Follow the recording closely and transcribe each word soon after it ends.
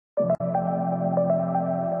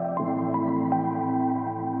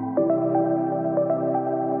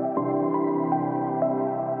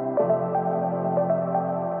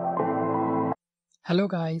Hello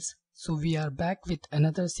guys, so we are back with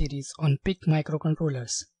another series on PIC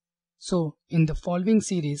microcontrollers. So in the following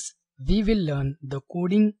series, we will learn the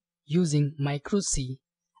coding using MikroC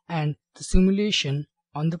and the simulation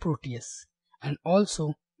on the Proteus, and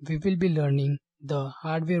also we will be learning the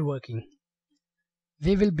hardware working.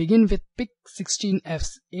 We will begin with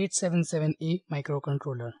PIC16F877A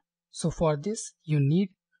microcontroller. So for this you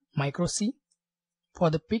need MikroC for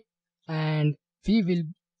the PIC, and we will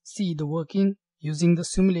see the working using the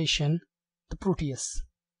simulation, the Proteus.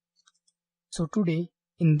 So today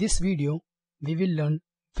in this video we will learn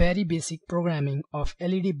very basic programming of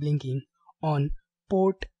LED blinking on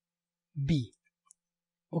port B.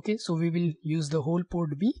 Okay, so we will use the whole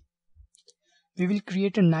port B. We will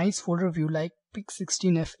create a nice folder view like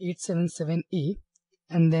PIC16F877A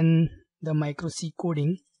and then the MikroC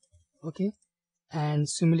coding, okay, and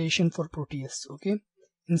simulation for Proteus. Okay,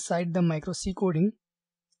 inside the MikroC coding,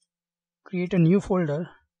 create a new folder,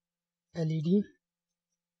 LED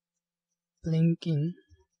blinking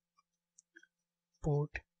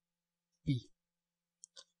port B,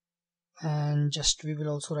 and just we will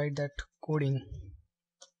also write that coding.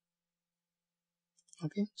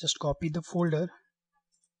 Okay, just copy the folder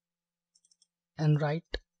and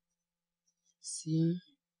write simulation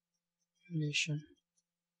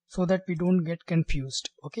so that we don't get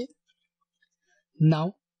confused. Okay,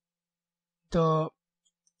 now the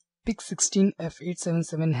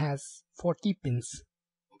PIC16F877 has 40 pins.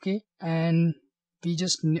 Okay, and we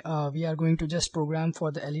are going to just program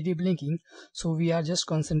for the LED blinking, so we are just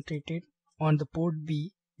concentrated on the port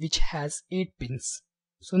B, which has 8 pins.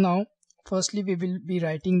 So now firstly we will be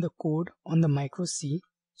writing the code on the MikroC.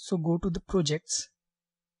 So go to the projects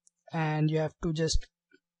and you have to just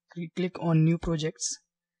click on new projects.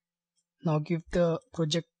 Now give the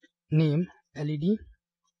project name LED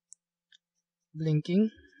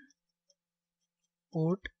blinking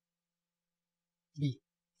port B.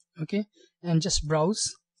 Okay, and just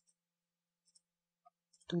browse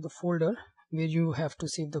to the folder where you have to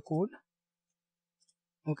save the code.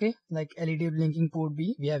 Okay, like LED blinking port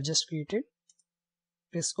B we have just created.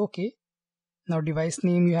 Press OK. Now device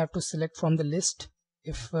name you have to select from the list.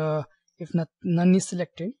 If none is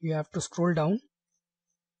selected, you have to scroll down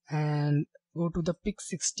and go to the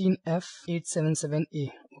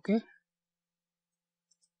PIC16F877A. Okay,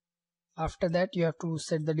 after that you have to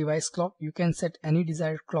set the device clock. You can set any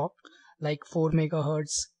desired clock like 4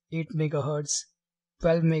 MHz, 8 MHz,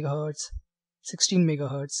 12 MHz, 16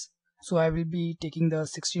 MHz. So I will be taking the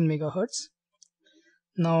 16 MHz.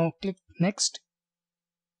 Now click next.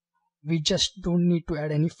 We just don't need to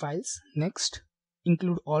add any files. Next,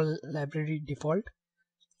 include all library default.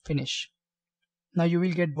 Finish. Now you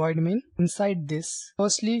will get void main. Inside this,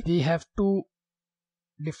 firstly we have to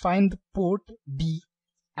define the port B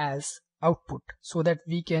as output so that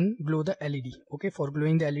we can glow the LED. Okay, for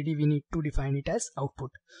glowing the LED we need to define it as output.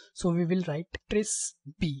 So we will write tris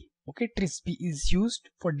B. Okay, tris B is used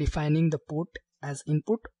for defining the port as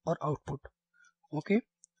input or output. Okay,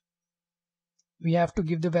 we have to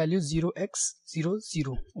give the value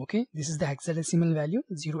 0x00. Okay, this is the hexadecimal value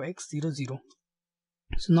 0x00.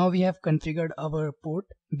 So now we have configured our port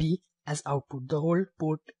B as output, the whole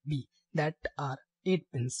port B, that are 8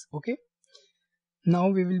 pins. Okay, now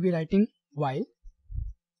we will be writing while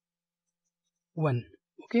 1.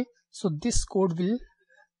 Okay, so this code will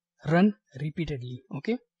run repeatedly.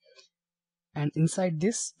 Okay, and inside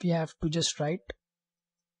this we have to just write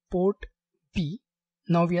port B.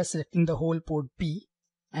 Now we are selecting the whole port B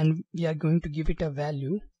and we are going to give it a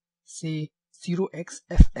value, say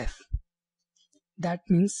 0xFF. That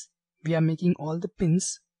means we are making all the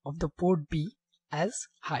pins of the port B as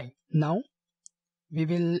high. Now we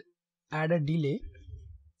will add a delay,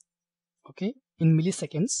 okay, in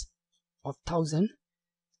milliseconds of 1000.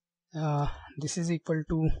 This is equal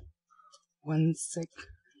to 1 sec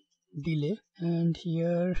delay, and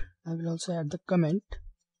here I will also add the comment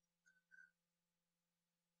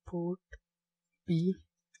port B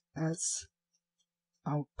as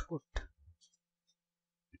output,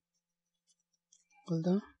 all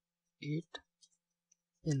the 8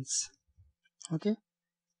 pins. Okay,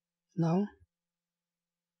 now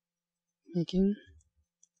making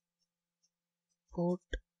port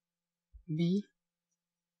B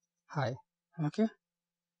high. Okay,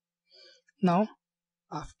 now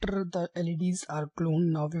after the LEDs are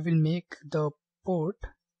cloned, now we will make the port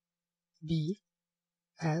B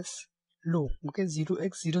as low. Okay,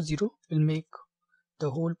 0x00 will make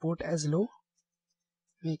the whole port as low,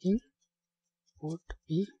 making port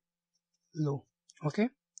B low. Okay,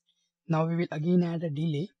 now we will again add a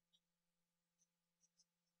delay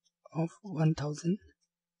of 1000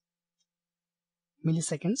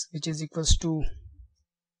 milliseconds, which is equals to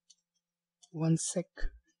 1 sec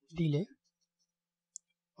delay.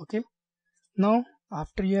 Okay, now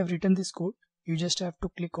after you have written this code, you just have to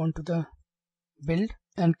click onto the build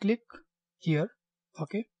and click here.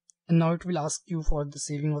 Okay, and now it will ask you for the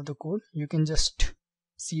saving of the code. You can just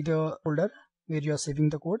see the folder where you are saving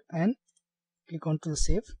the code and click onto the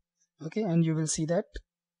save. Okay, and you will see that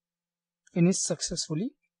finished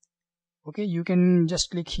successfully. Okay, you can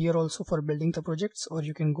just click here also for building the projects, or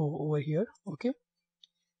you can go over here. Okay,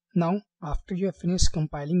 now after you have finished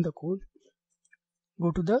compiling the code,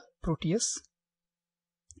 go to the Proteus.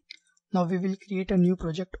 Now we will create a new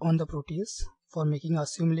project on the Proteus for making a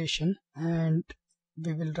simulation, and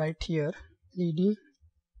we will write here LED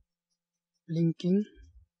blinking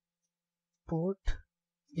port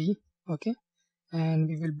B. Okay, and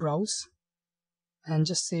we will browse and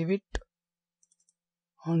just save it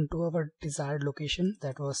onto our desired location,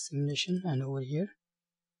 that was simulation, and over here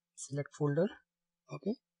select folder.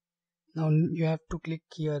 Okay, now you have to click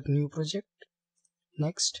here new project.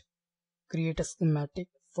 Next, create a schematic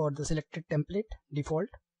for the selected template default.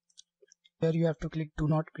 Here you have to click do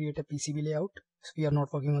not create a PCB layout. So we are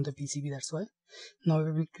not working on the PCB, that's why. Now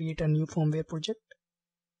we will create a new firmware project.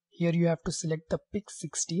 Here you have to select the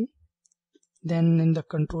PIC16. Then in the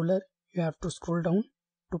controller you have to scroll down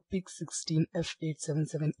to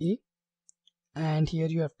PIC16F877A, and here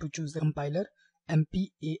you have to choose the compiler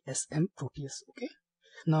MPASM Proteus. Okay,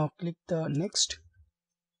 now click the next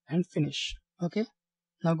and finish. Okay,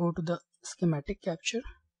 now go to the schematic capture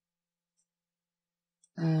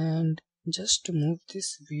and just move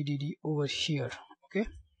this VDD over here. Okay,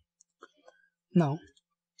 now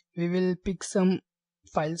we will pick some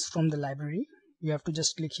files from the library. You have to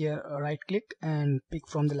just click here, right click, and pick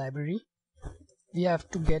from the library. We have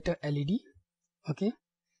to get a LED. Okay,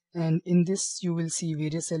 and in this you will see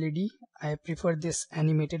various LED. I prefer this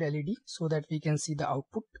animated LED so that we can see the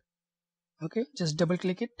output. Okay, just double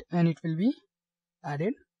click it and it will be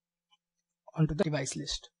added onto the device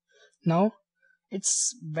list. Now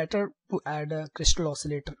it's better to add a crystal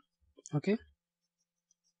oscillator. Okay,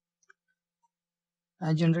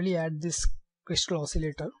 I generally add this crystal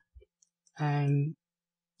oscillator and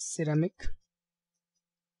ceramic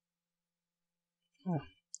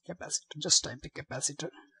capacitor. Just type the capacitor.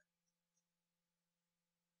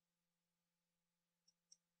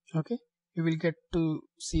 Okay, you will get to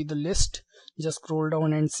see the list. Just scroll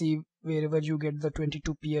down and see wherever you get the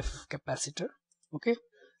 22 PF capacitor. Okay,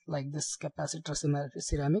 like this capacitor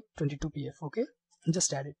ceramic 22 PF. Okay, and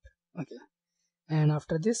just add it. Okay, and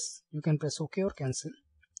after this you can press OK or cancel.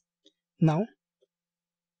 Now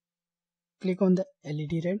click on the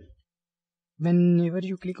LED red. Whenever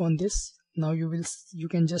you click on this, now you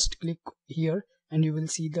can just click here and you will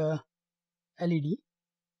see the LED,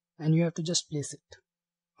 and you have to just place it.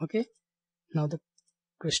 Okay, now the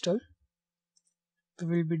crystal, we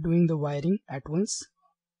will be doing the wiring at once.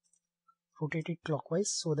 Rotate it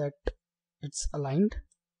clockwise so that it's aligned.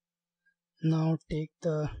 Now take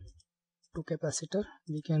the 2 capacitor,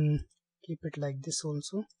 we can keep it like this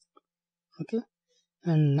also. Okay,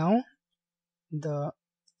 and now the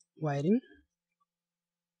wiring.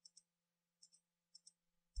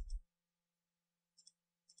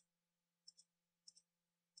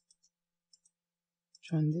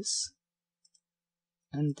 Join this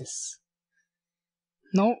and this.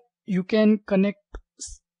 Now you can connect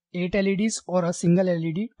 8 LEDs or a single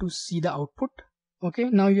LED to see the output. Okay,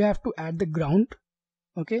 now you have to add the ground.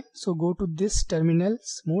 Okay, so go to this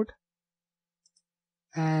terminals mode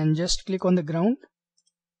and just click on the ground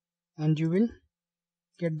and you will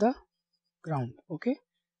get the ground. Okay,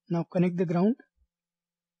 now connect the ground.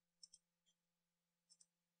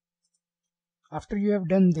 After you have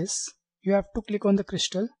done this, you have to click on the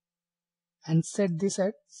crystal and set this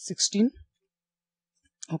at 16.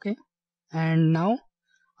 Okay, and now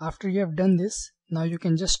after you have done this, now you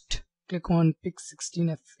can just click on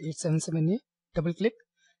PIC16F877A, double click,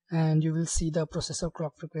 and you will see the processor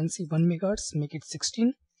clock frequency 1 MHz, make it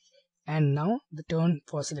 16. And now the turn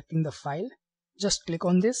for selecting the file, just click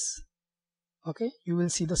on this. Okay, you will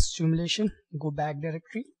see the simulation. Go back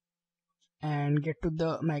directory and get to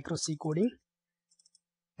the MikroC coding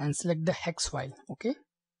and select the hex file. Okay,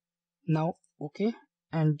 now okay,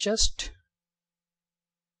 and just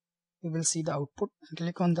you will see the output.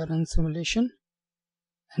 Click on the run simulation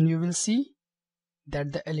and you will see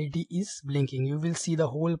that the LED is blinking. You will see the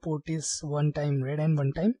whole port is one time red and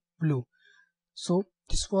one time blue. So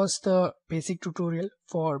this was the basic tutorial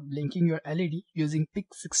for blinking your LED using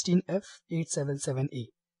PIC16F877A.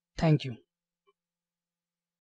 Thank you.